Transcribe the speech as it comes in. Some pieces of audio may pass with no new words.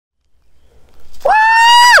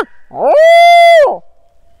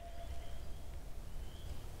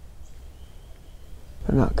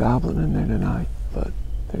gobbling in there tonight, but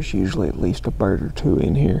there's usually at least a bird or two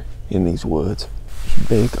in here in these woods.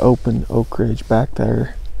 Big open oak ridge back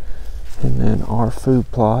there, and then our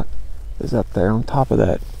food plot is up there on top of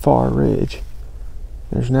that far ridge.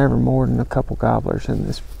 There's never more than a couple gobblers in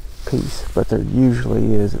this piece, but there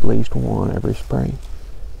usually is at least one every spring.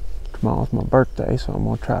 Tomorrow's my birthday, so I'm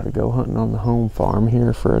going to try to go hunting on the home farm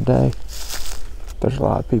here for a day. There's a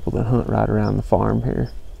lot of people that hunt right around the farm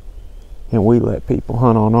here, and we let people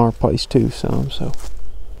hunt on our place too some, so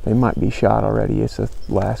they might be shot already. It's the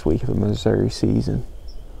last week of the Missouri season.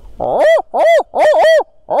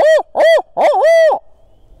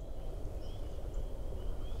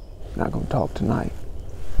 Not going to talk tonight.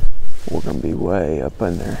 We're going to be way up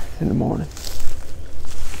in there in the morning.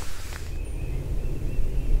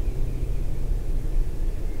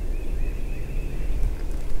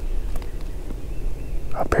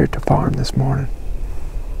 Up here at the farm this morning.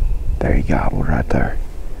 There he gobbled right there.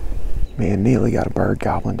 Me and Neely got a bird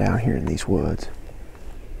gobbling down here in these woods.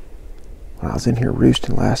 When I was in here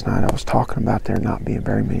roosting last night, I was talking about there not being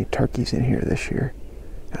very many turkeys in here this year.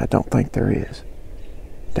 And I don't think there is.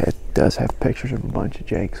 Dad does have pictures of a bunch of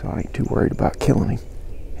jakes, so I ain't too worried about killing him.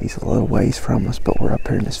 He's a little ways from us, but we're up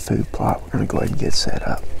here in this food plot. We're going to go ahead and get set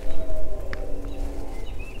up.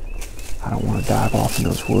 I don't want to dive off in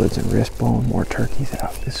those woods and risk blowing more turkeys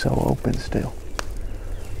out. It's so open still.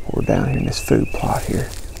 We're down here in this food plot here.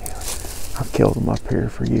 I've killed him up here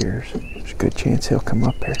for years. There's a good chance he'll come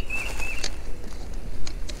up here.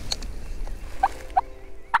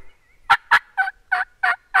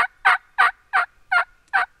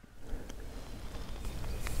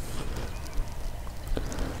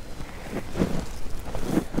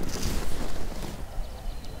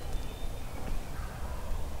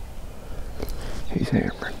 He's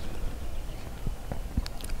hammering.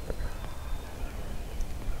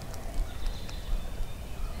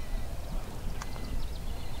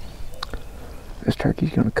 This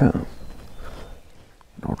turkey's gonna come.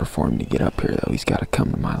 In order for him to get up here, though, he's got to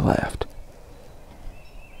come to my left.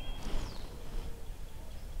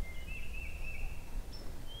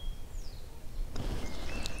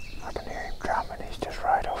 I can hear him drumming. He's just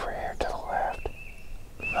right over here to the left.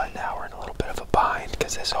 Right now we're in a little bit of a bind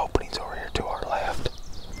because this opening's over here to our left.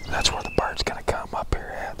 That's where the bird's gonna come up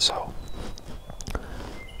here at, so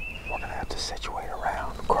we're gonna have to situate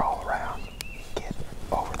around, crawl around, get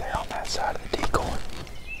over there on that side of the decoy.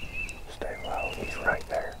 Stay low, he's right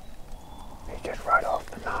there. He's just right off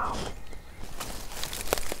the knob.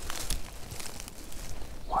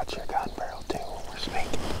 Watch your gun barrel too when we're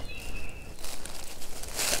sneaking.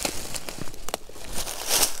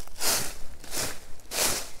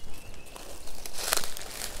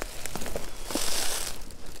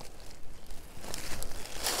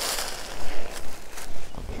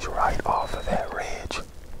 Right off of that ridge.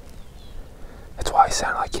 That's why he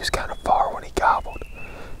sounded like he was kind of far when he gobbled.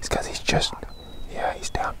 It's because he's just, yeah,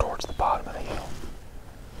 he's down towards the bottom of the hill.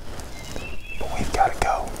 But we've got to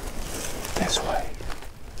go this way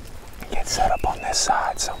and get set up on this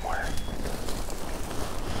side somewhere.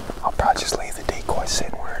 I'll probably just leave the decoy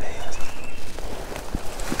sitting where it is.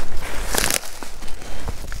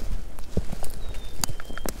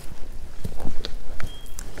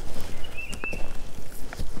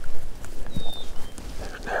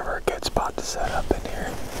 Spot to set up in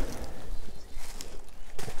here.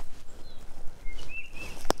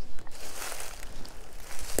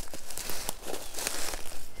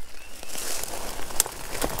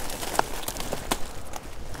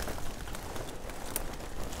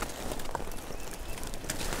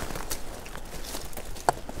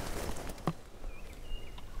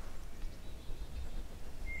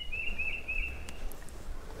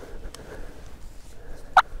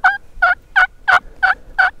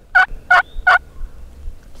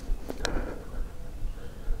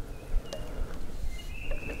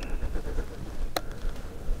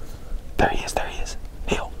 There he is.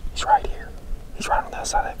 Neale, he's right here. He's right on the other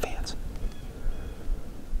side of that fence.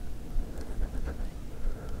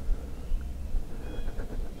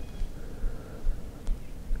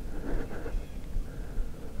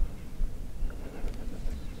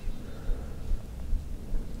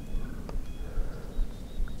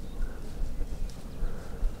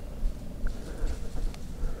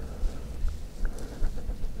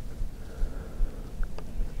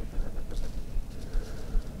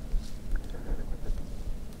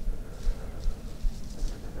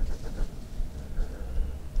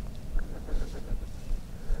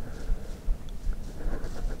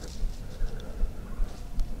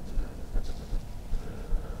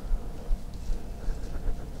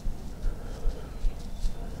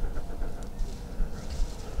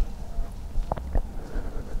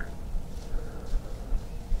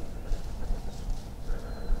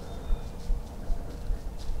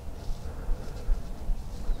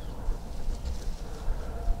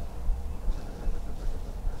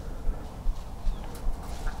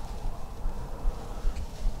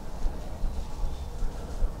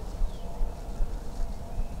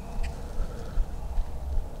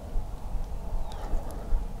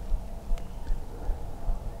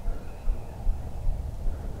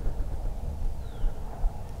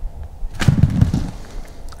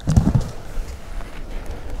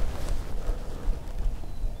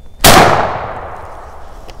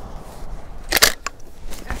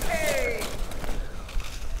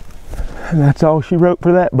 And that's all she wrote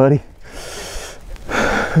for that, buddy.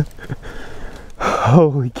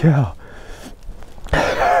 Holy cow.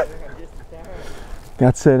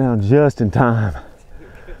 Got set down just in time.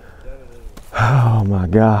 Oh my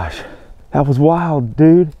gosh. That was wild,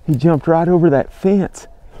 dude. He jumped right over that fence.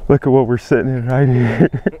 Look at what we're sitting in right here.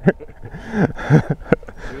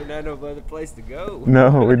 We didn't have no other place to go.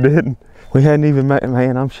 No, we didn't. We hadn't even met,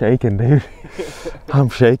 man, I'm shaking, dude. I'm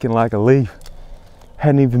shaking like a leaf.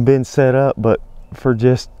 Hadn't even been set up, but for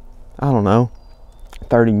just, I don't know,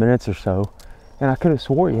 30 minutes or so. And I could have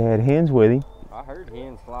swore he had hens with him. I heard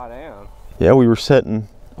hens fly down. Yeah, we were sitting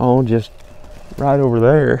on just right over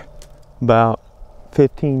there, about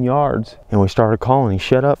 15 yards. And we started calling. He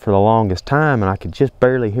shut up for the longest time, and I could just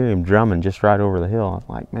barely hear him drumming just right over the hill.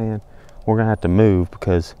 I'm like, man, we're gonna have to move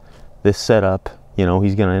because this setup, you know,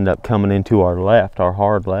 he's gonna end up coming into our left, our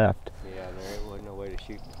hard left. Yeah, there wasn't no way to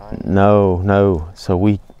shoot behind. No. So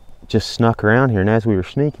we just snuck around here, and as we were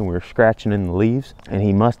sneaking, we were scratching in the leaves, and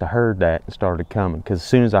he must have heard that and started coming, because as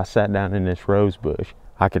soon as I sat down in this rose bush,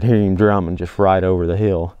 I could hear him drumming just right over the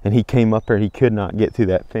hill. And he came up there, he could not get through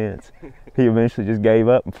that fence. He eventually just gave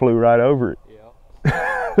up and flew right over it. Yeah.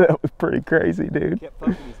 That was pretty crazy, dude. Kept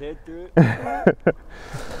poking his head through it.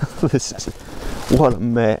 This is, what a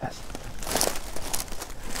mess.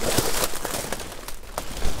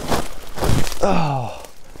 Oh,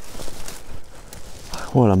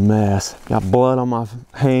 what a mess. Got blood on my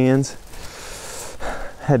hands.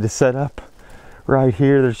 Had to set up right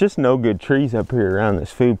here. There's just no good trees up here around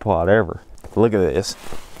this food plot ever. Look at this.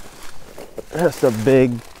 Just a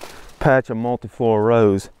big patch of multiflora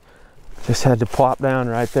rose. Just had to plop down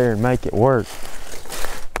right there and make it work.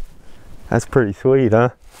 That's pretty sweet, huh?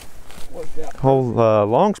 What's that? Whole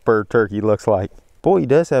long spur turkey looks like. Boy, he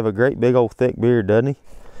does have a great big old thick beard, doesn't he?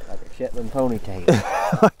 Like a Shetland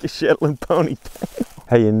ponytail. Like a Shetland ponytail.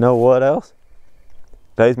 Hey, you know what else?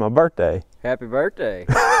 Today's my birthday. Happy birthday.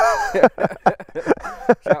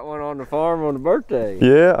 Shot one on the farm on the birthday.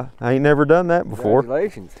 Yeah, I ain't never done that before.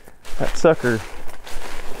 Congratulations. That sucker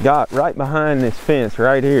got right behind this fence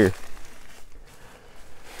right here,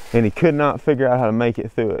 and he could not figure out how to make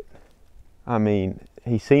it through it. I mean,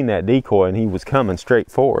 he seen that decoy and he was coming straight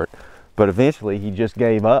for it, but eventually he just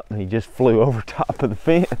gave up and he just flew over top of the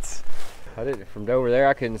fence. I did it from over there.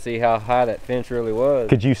 I couldn't see how high that fence really was.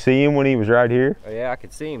 Could you see him when he was right here? Oh yeah, I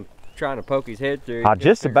could see him trying to poke his head through. I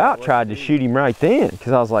just about tried to shoot him right then,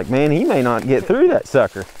 because I was like, man, he may not get through that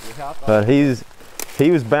sucker. Yeah, But he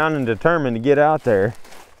was bound and determined to get out there.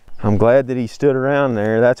 I'm glad that he stood around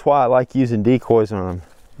there. That's why I like using decoys when I'm,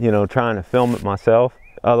 you know, trying to film it myself.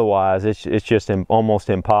 Otherwise, it's just almost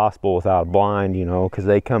impossible without a blind, you know, because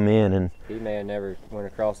they come in and... He may have never went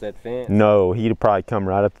across that fence. No, he'd have probably come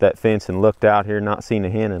right up to that fence and looked out here, not seen a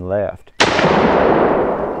hen, and left.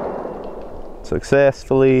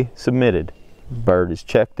 Successfully submitted. Bird is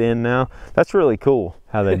checked in now. That's really cool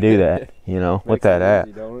how they do that, you know, with that app.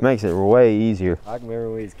 Makes it way easier. I can remember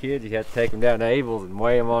when we was kids, you had to take them down to Abel's and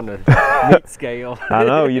weigh them on the meat scale. I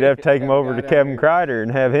know, you'd have to take them over to Kevin Kreider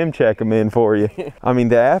and have him check them in for you. I mean,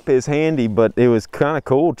 the app is handy, but it was kind of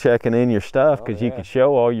cool checking in your stuff, because you could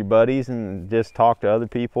show all your buddies and just talk to other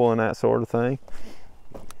people and that sort of thing.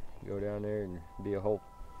 Go down there and be a whole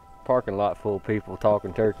parking lot full of people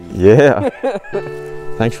talking turkey. Yeah.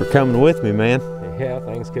 Thanks for coming with me, man. Yeah,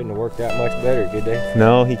 things couldn't have worked out much better, could they?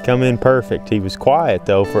 No, he come in perfect. He was quiet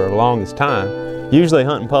though for the longest time. Usually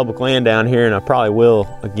hunting public land down here, and I probably will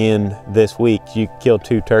again this week. You killed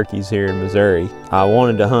 2 turkeys here in Missouri. I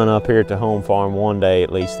wanted to hunt up here at the home farm one day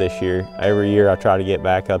at least this year. Every year I try to get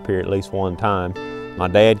back up here at least one time. My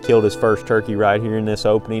dad killed his first turkey right here in this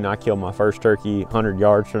opening. I killed my first turkey 100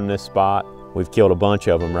 yards from this spot. We've killed a bunch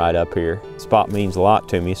of them right up here. The spot means a lot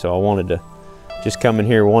to me, so I wanted to just come in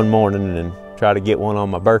here one morning and try to get one on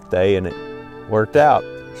my birthday, and it worked out.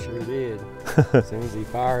 Sure did. As soon as he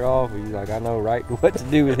fired off, he was like, I know right what to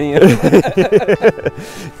do with him.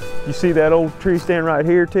 You see that old tree stand right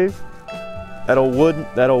here too? That old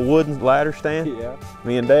wooden ladder stand? Yeah.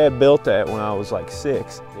 Me and Dad built that when I was like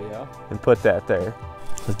 6. Yeah. And put that there.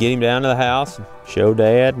 Let's get him down to the house and show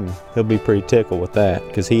Dad, and he'll be pretty tickled with that,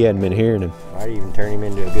 because he hadn't been hearing him. Might even turn him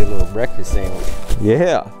into a good little breakfast sandwich.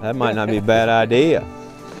 Yeah, that might not be a bad idea.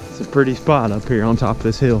 It's a pretty spot up here on top of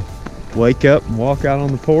this hill. Wake up and walk out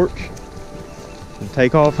on the porch and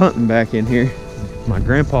take off hunting back in here. My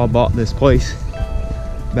grandpa bought this place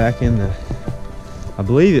back in the, I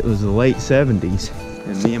believe it was the late 70s.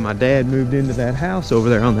 And me and my dad moved into that house over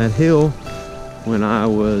there on that hill when I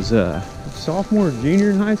was sophomore,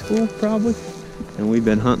 junior in high school, probably. And we've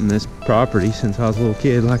been hunting this property since I was a little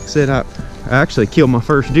kid. Like I said, I actually killed my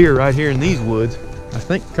first deer right here in these woods I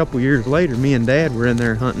think a couple years later, me and Dad were in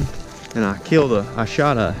there hunting, and I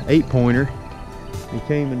shot a 8-pointer. He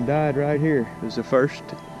came and died right here. It was the first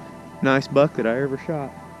nice buck that I ever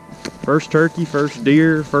shot. First turkey, first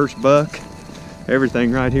deer, first buck,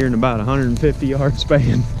 everything right here in about 150-yard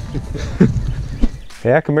span.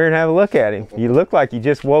 Yeah, come here and have a look at him. You look like you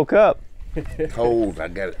just woke up. Cold, I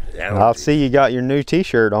got it. I'll see you got your new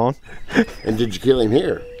t-shirt on. And did you kill him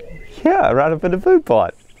here? Yeah, right up in the food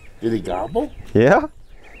plot. Did he gobble? Yeah.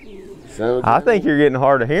 So I think you're getting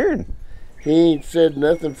hard of hearing. He ain't said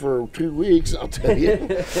nothing for 2 weeks, I'll tell you.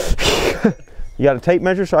 You got a tape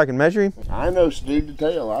measure so I can measure him? I know Steve to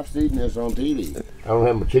tell. I've seen this on TV. I don't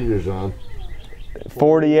have my cheaters on.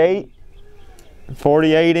 48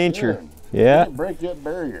 incher. Yeah. Can't break that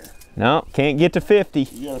barrier. No, can't get to 50.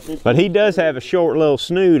 50. But he does have a short little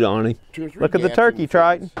snoot on him. Look at the turkey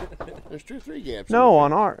Triton. There's 2 or 3 gaps. No,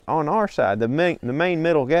 on our side, the main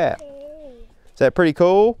middle gap. Is that pretty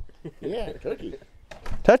cool? Yeah, turkey.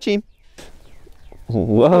 Touch him.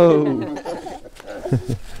 Whoa.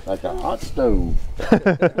 Like a hot stove.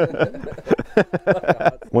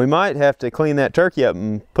 We might have to clean that turkey up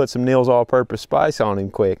and put some Neale's all-purpose spice on him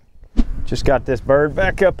quick. Just got this bird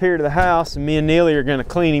back up here to the house, and me and Neale are gonna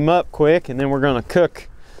clean him up quick, and then we're gonna cook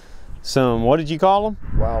some, what did you call them?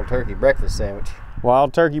 Wild turkey breakfast sandwich.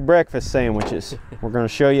 Wild turkey breakfast sandwiches. We're gonna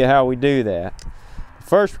show you how we do that.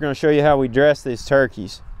 First, we're gonna show you how we dress these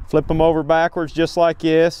turkeys. Flip them over backwards just like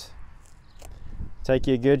this. Take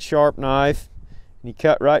you a good sharp knife, and you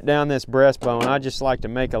cut right down this breastbone. I just like to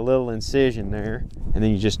make a little incision there. And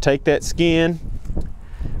then you just take that skin.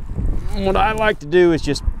 What I like to do is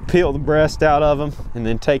just peel the breast out of them and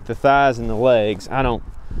then take the thighs and the legs. I don't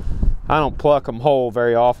pluck them whole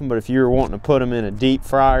very often, but if you were wanting to put them in a deep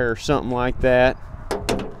fryer or something like that,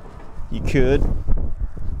 you could.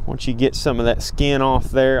 Once you get some of that skin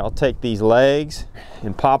off there, I'll take these legs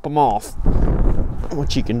and pop them off.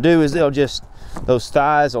 What you can do is those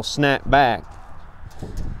thighs will snap back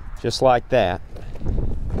just like that.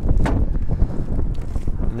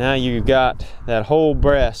 Now you've got that whole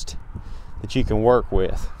breast that you can work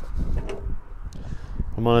with.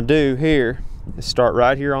 What I'm gonna do here is start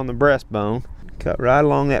right here on the breastbone, cut right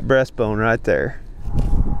along that breastbone right there.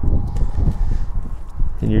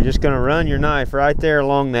 And you're just gonna run your knife right there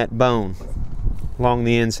along that bone, along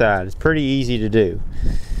the inside. It's pretty easy to do.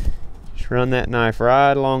 Just run that knife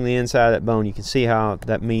right along the inside of that bone. You can see how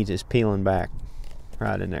that meat is peeling back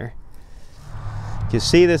right in there. You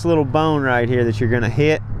see this little bone right here that you're gonna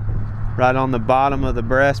hit right on the bottom of the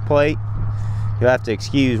breastplate. You'll have to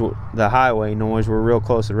excuse the highway noise. We're real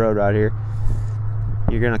close to the road right here.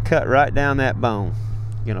 You're gonna cut right down that bone.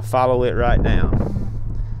 You're gonna follow it right down.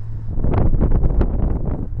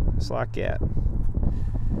 Just like that.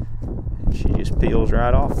 And she just peels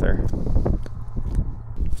right off there.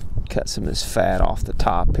 Cut some of this fat off the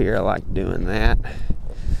top here. I like doing that.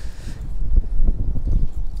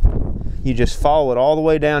 You just follow it all the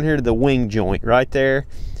way down here to the wing joint. Right there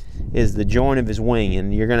is the joint of his wing,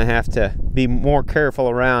 and you're gonna have to be more careful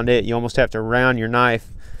around it. You almost have to round your knife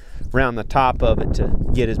around the top of it to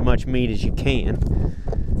get as much meat as you can.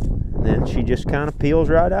 And then she just kind of peels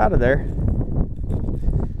right out of there.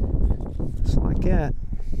 Just like that.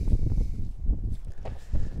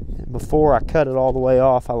 And before I cut it all the way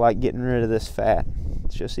off, I like getting rid of this fat.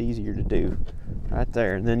 It's just easier to do right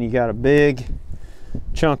there. And then you got a big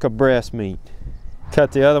chunk of breast meat.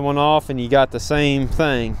 Cut the other one off, and you got the same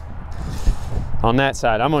thing on that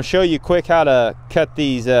side. I'm going to show you quick how to cut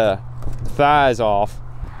these thighs off.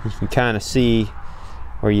 You can kind of see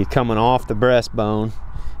where you're coming off the breastbone.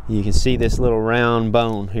 You can see this little round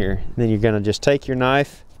bone here. Then you're going to just take your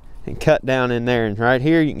knife and cut down in there, and right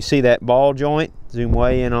here you can see that ball joint. Zoom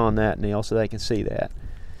way in on that, Neale, so they can see that.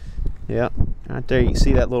 Yep, right there you can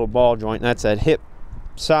see that little ball joint. That's that hip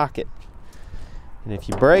socket. And if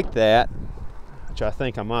you break that, which I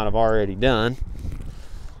think I might have already done,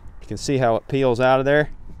 you can see how it peels out of there.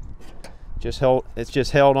 It's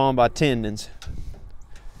just held on by tendons.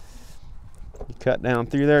 You cut down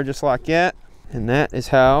through there just like that, and that is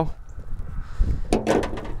how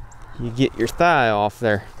you get your thigh off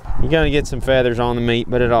there. You're gonna get some feathers on the meat,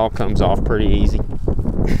 but it all comes off pretty easy.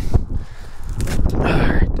 All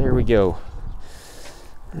right, there we go.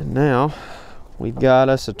 And now we've got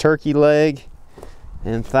us a turkey leg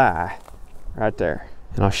and thigh right there.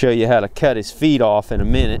 And I'll show you how to cut his feet off in a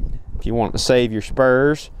minute if you want to save your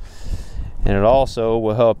spurs. And it also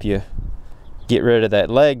will help you get rid of that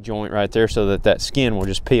leg joint right there so that that skin will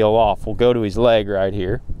just peel off. We'll go to his leg right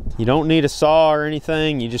here. You don't need a saw or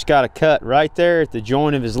anything. You just got to cut right there at the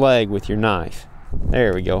joint of his leg with your knife.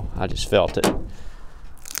 There we go. I just felt it.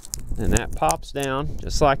 and that pops down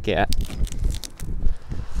just like that.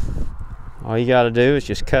 All you got to do is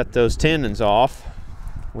just cut those tendons off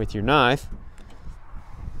with your knife.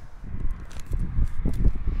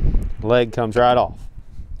 Leg comes right off.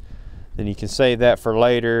 Then you can save that for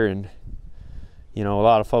later, and you know, a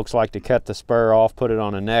lot of folks like to cut the spur off, put it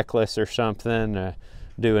on a necklace or something,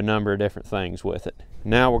 do a number of different things with it.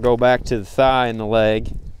 Now we'll go back to the thigh and the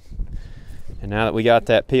leg, and now that we got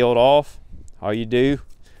that peeled off, all you do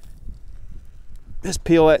just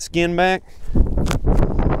peel that skin back,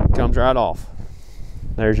 comes right off.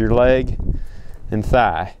 There's your leg and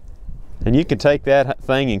thigh. And you can take that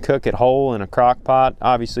thing and cook it whole in a crock pot.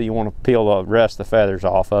 Obviously you want to peel the rest of the feathers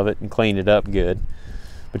off of it and clean it up good.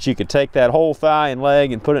 But you could take that whole thigh and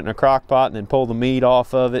leg and put it in a crock pot and then pull the meat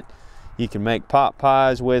off of it. You can make pot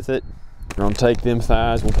pies with it. We're gonna take them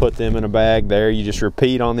thighs, we'll put them in a bag there. You just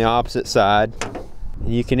repeat on the opposite side.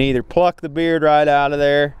 And you can either pluck the beard right out of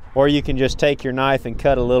there, or you can just take your knife and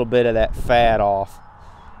cut a little bit of that fat off.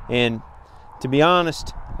 And to be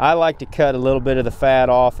honest, I like to cut a little bit of the fat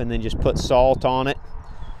off and then just put salt on it.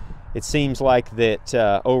 It seems like that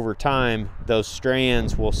over time those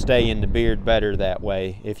strands will stay in the beard better that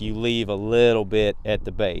way if you leave a little bit at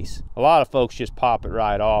the base. A lot of folks just pop it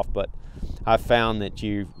right off, but I've found that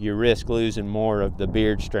you risk losing more of the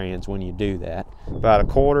beard strands when you do that. About a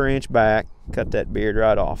 1/4 inch back, cut that beard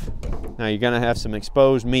right off. Now you're gonna have some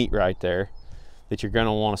exposed meat right there that you're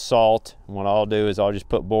gonna want to salt. And what I'll do is I'll just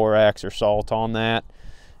put borax or salt on that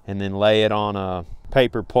and then lay it on a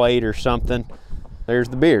paper plate or something. There's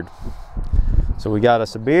the beard. So we got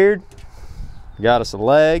us a beard, we got us a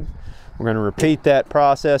leg. We're gonna repeat that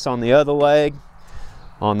process on the other leg.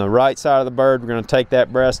 On the right side of the bird, we're gonna take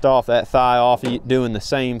that breast off, that thigh off, doing the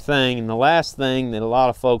same thing. And the last thing that a lot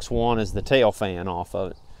of folks want is the tail fan off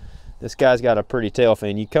of it. This guy's got a pretty tail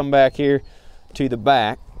fan. You come back here to the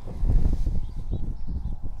back,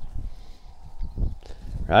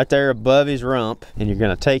 right there above his rump, and you're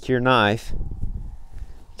gonna take your knife,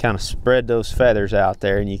 kind of spread those feathers out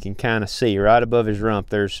there, and you can kind of see right above his rump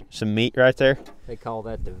there's some meat right there. They call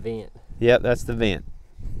that the vent. Yep, that's the vent.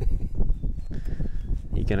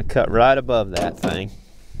 You're gonna cut right above that thing,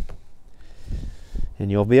 and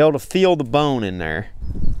you'll be able to feel the bone in there.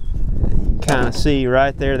 You can kind of see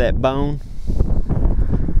right there that bone.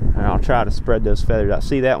 And I'll try to spread those feathers out.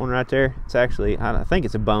 See that one right there? It's actually, I think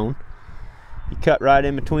it's a bone. You cut right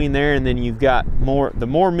in between there, and then you've got more. The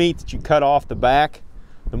more meat that you cut off the back,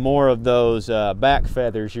 the more of those back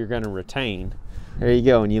feathers you're going to retain. There you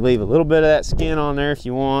go, and you leave a little bit of that skin on there if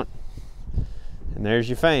you want, and there's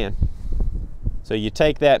your fan. So you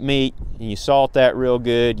take that meat and you salt that real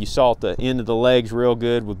good. You salt the end of the legs real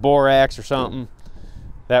good with borax or something.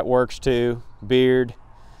 That works too. Beard.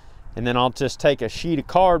 And then I'll just take a sheet of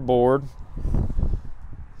cardboard,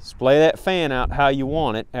 splay that fan out how you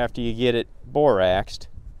want it after you get it boraxed,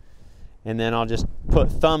 and then I'll just put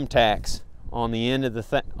thumbtacks on the end of the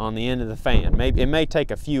fan. Maybe it may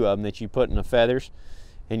take a few of them that you put in the feathers,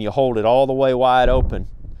 and you hold it all the way wide open.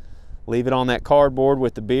 Leave it on that cardboard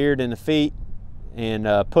with the beard and the feet, and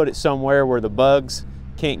put it somewhere where the bugs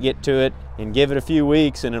can't get to it, and give it a few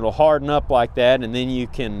weeks and it'll harden up like that. And then you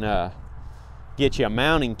can get you a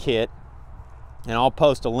mounting kit, and I'll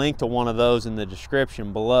post a link to one of those in the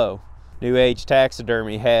description below. New Age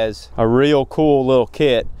Taxidermy has a real cool little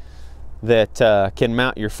kit that can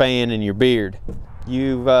mount your fan and your beard.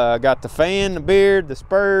 You've got the fan, the beard, the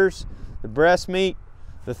spurs, the breast meat,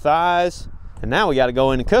 the thighs, and now we got to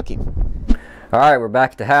go in and cook him. All right, we're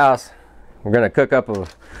back at the house. We're gonna cook up a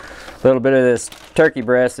little bit of this turkey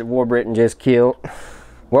breast that Warbriton just killed.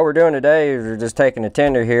 What we're doing today is we're just taking a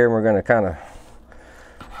tender here, and we're gonna kind of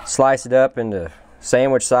slice it up into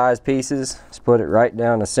sandwich sized pieces. Split it right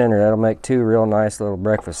down the center. That'll make 2 real nice little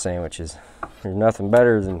breakfast sandwiches. There's nothing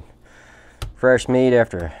better than fresh meat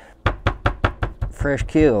after a fresh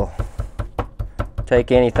kill.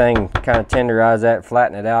 Take anything, kind of tenderize that,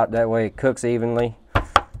 flatten it out, that way it cooks evenly.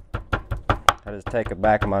 I just take the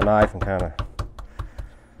back of my knife and kind of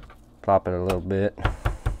plop it a little bit.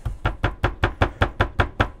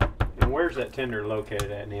 And where's that tender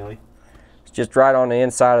located at, Neely? It's just right on the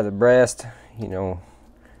inside of the breast. You know,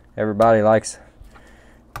 everybody likes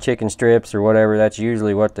chicken strips or whatever. That's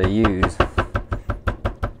usually what they use.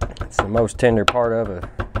 It's the most tender part of a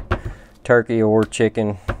turkey or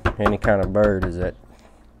chicken, any kind of bird, is that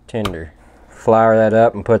tender. Flour that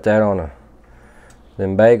up and put that on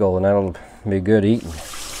them bagel, and that'll be good eating.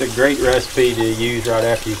 It's a great recipe to use right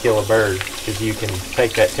after you kill a bird, because you can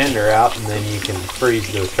take that tender out and then you can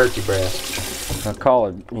freeze the turkey breast. I call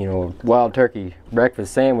it, you know, wild turkey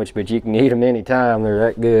breakfast sandwich, but you can eat them anytime. They're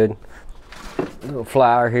that good. A little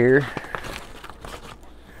flour here.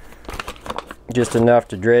 Just enough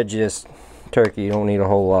to dredge this turkey. You don't need a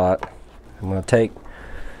whole lot. I'm gonna take,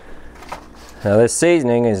 now this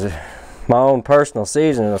seasoning is my own personal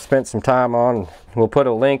seasoning I spent some time on. We'll put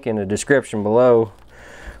a link in the description below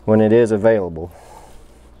when it is available.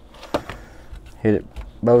 Hit it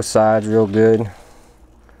both sides real good.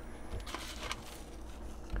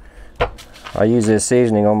 I use this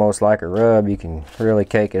seasoning almost like a rub. You can really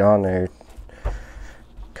cake it on there.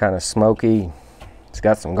 Kind of smoky. It's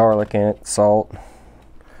got some garlic in it, salt,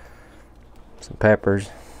 some peppers.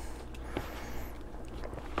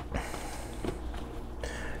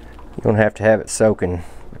 You don't have to have it soaking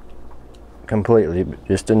completely, but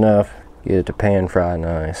just enough. Get it to pan fry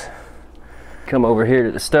nice. Come over here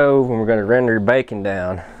to the stove and we're going to render bacon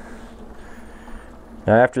down.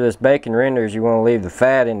 Now after this bacon renders, you want to leave the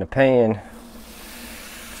fat in the pan.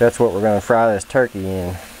 That's what we're going to fry this turkey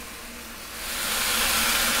in.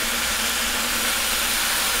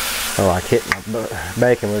 Oh, I hit my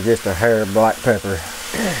bacon with just a hair of black pepper.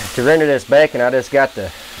 To render this bacon, I just got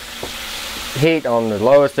the heat on the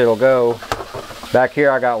lowest it'll go. Back here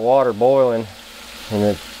I got water boiling,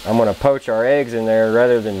 and I'm going to poach our eggs in there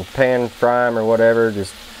rather than pan fry them or whatever.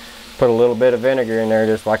 Just put a little bit of vinegar in there,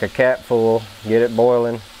 just like a capful, get it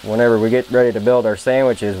boiling. Whenever we get ready to build our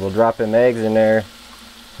sandwiches, we'll drop them eggs in there.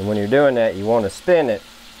 And when you're doing that, you want to spin it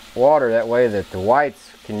water that way that the whites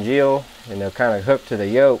congeal and they'll kind of hook to the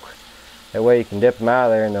yolk. That way you can dip them out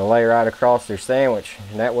of there and they'll lay right across your sandwich.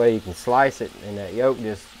 And that way you can slice it and that yolk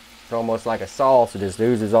just, it's almost like a sauce. It just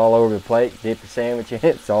oozes all over the plate. Dip your sandwich in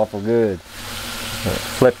it, it's awful good.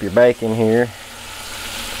 Flip your bacon here.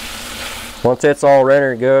 Once it's all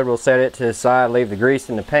rendered good, we'll set it to the side, leave the grease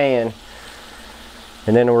in the pan.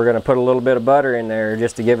 And then we're going to put a little bit of butter in there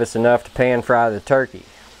just to give us enough to pan fry the turkey.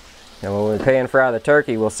 Now when we pan fry the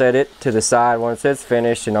turkey, we'll set it to the side once it's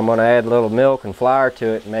finished, and I'm going to add a little milk and flour to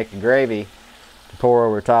it and make a gravy to pour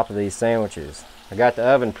over top of these sandwiches. I got the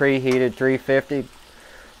oven preheated 350,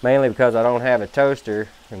 mainly because I don't have a toaster,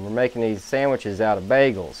 and we're making these sandwiches out of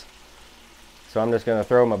bagels. So I'm just going to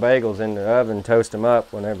throw my bagels in the oven, toast them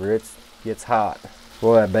up whenever it gets hot.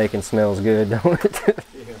 Boy, that bacon smells good, don't it?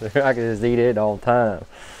 Yeah. I can just eat it all the time.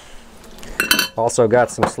 Also got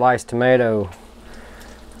some sliced tomato.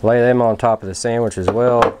 Lay them on top of the sandwich as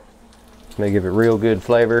well. May give it real good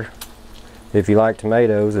flavor if you like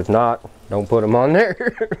tomatoes. If not, don't put them on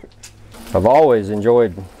there. I've always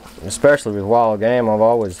enjoyed, especially with wild game, I've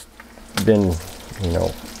always been, you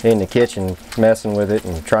know, in the kitchen messing with it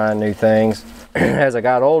and trying new things. As I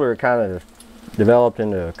got older, it kind of developed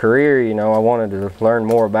into a career. You know, I wanted to learn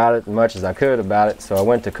more about it as much as I could about it, so I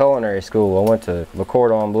went to culinary school. I went to Le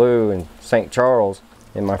Cordon Bleu in St. Charles.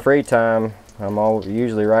 In my free time, I'm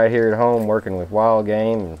usually right here at home working with wild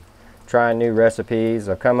game and trying new recipes.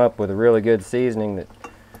 I've come up with a really good seasoning that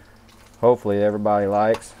hopefully everybody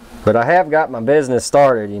likes. But I have got my business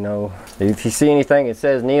started, you know. If you see anything that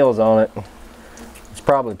says Neale's on it, it's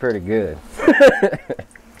probably pretty good.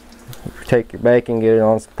 Take your bacon, get it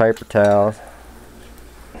on some paper towels.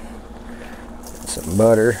 Some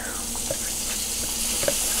butter.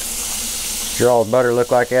 Your all butter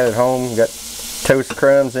look like that at home. Got toast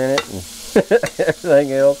crumbs in it and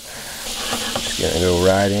everything else. Just gonna go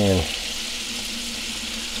right in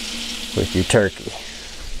with your turkey.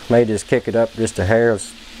 May just kick it up just a hair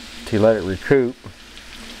to let it recoup.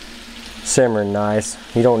 Simmering nice.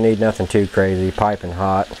 You don't need nothing too crazy, piping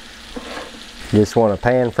hot. You just want to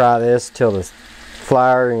pan fry this till the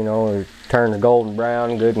flour, you know, turn to golden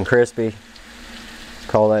brown, good and crispy.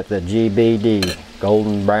 Call that the GBD,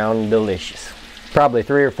 golden brown delicious. Probably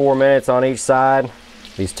 3 or 4 minutes on each side.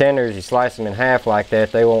 These tenders, you slice them in half like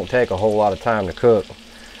that, they won't take a whole lot of time to cook.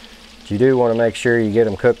 But you do want to make sure you get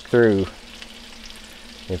them cooked through.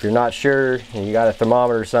 If you're not sure, and you got a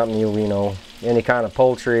thermometer or something, you know, any kind of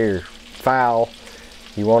poultry or fowl,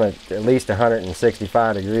 you want it at least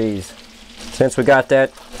 165 degrees. Since we got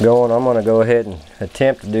that going, I'm going to go ahead and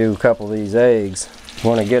attempt to do a couple of these eggs. You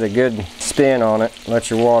want to get a good spin on it, let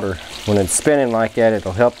your water, when it's spinning like that,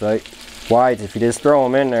 it'll help the whites. If you just throw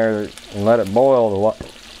them in there and let it boil,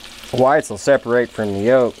 the whites will separate from the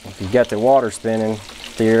yolk. If you get the water spinning,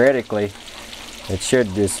 theoretically, it should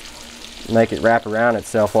just make it wrap around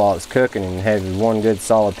itself while it's cooking and have one good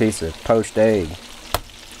solid piece of poached egg.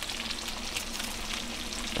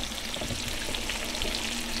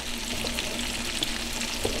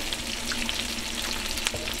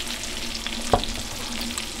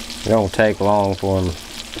 It don't take long for them.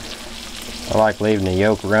 I like leaving the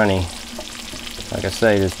yolk runny. Like I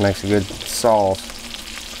say, this makes a good sauce.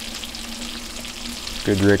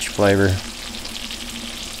 Good rich flavor.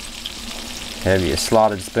 Have you a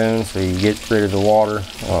slotted spoon so you get rid of the water.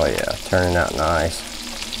 Oh yeah, turning out nice.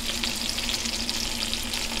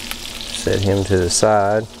 Set him to the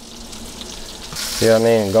side. See what I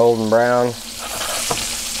mean? Golden brown.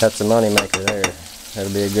 That's the money maker there.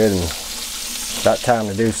 That'll be a good one. About time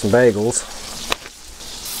to do some bagels.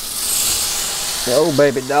 Oh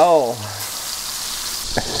baby doll.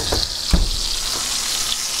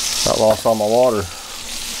 I lost all my water.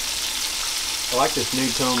 I like this new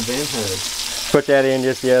tone vent hood. Put that in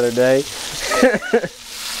just the other day.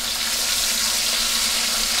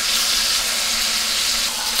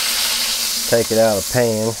 Take it out of the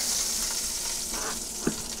pan.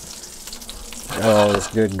 Oh, this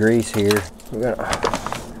good grease here. We're gonna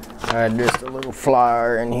add just a little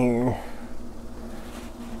flour in here.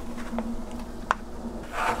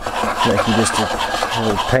 Making just a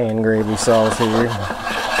little pan gravy sauce here.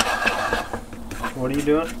 What are you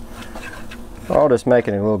doing? Oh, just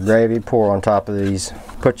making a little gravy, pour on top of these.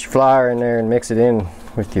 Put your flour in there and mix it in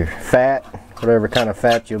with your fat, whatever kind of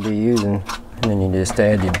fat you'll be using. And then you just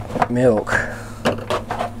add your milk.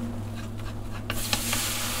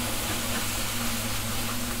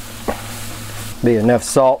 Be enough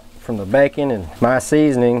salt from the bacon and my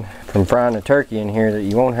seasoning from frying the turkey in here that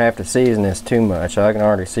you won't have to season this too much. I can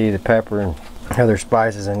already see the pepper and other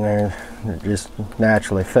spices in there that just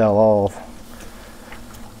naturally fell off.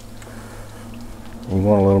 You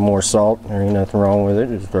want a little more salt, there ain't nothing wrong with it,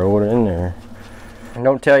 just throw it in there. And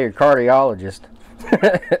don't tell your cardiologist.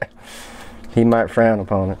 He might frown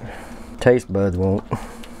upon it. Taste buds won't.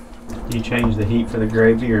 Do you change the heat for the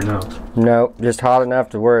gravy or no? No, just hot enough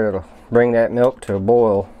to where it'll bring that milk to a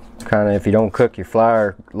boil. Kind of, if you don't cook your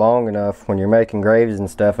flour long enough, when you're making gravies and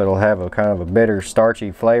stuff, it'll have a kind of a bitter,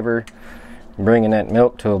 starchy flavor. Bringing that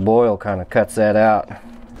milk to a boil kind of cuts that out.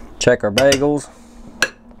 Check our bagels.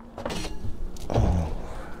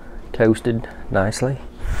 Toasted nicely.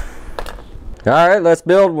 All right, let's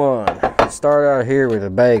build one. Let's start out here with a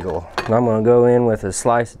bagel. And I'm gonna go in with a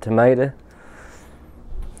slice of tomato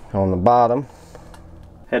on the bottom.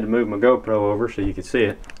 Had to move my GoPro over so you could see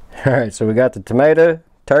it. All right, so we got the tomato,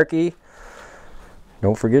 turkey.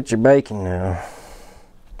 Don't forget your bacon now.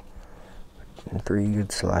 And 3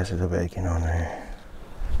 good slices of bacon on there.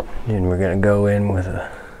 Then we're gonna go in with a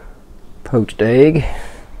poached egg.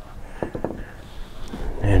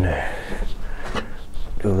 And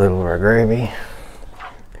do a little of our gravy.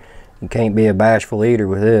 You can't be a bashful eater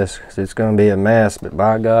with this because it's gonna be a mess, but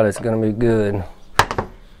by God, it's gonna be good.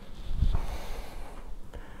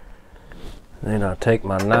 Then I'll take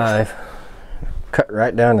my knife, cut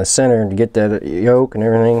right down the center to get that yolk and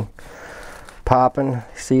everything popping.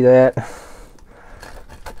 See that?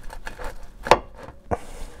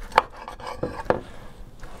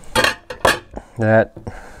 That,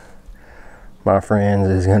 my friends,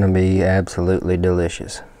 is going to be absolutely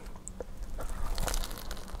delicious.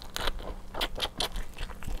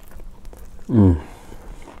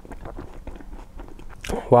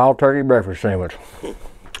 Wild turkey breakfast sandwich.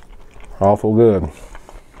 Awful good.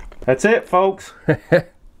 That's it, folks.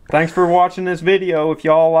 Thanks for watching this video. If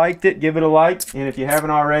y'all liked it, give it a like. And if you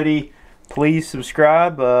haven't already, please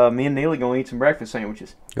subscribe. Me and Neale are going to eat some breakfast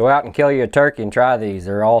sandwiches. Go out and kill you a turkey and try these.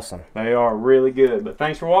 They're awesome. They are really good. But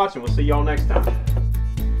thanks for watching. We'll see y'all next time.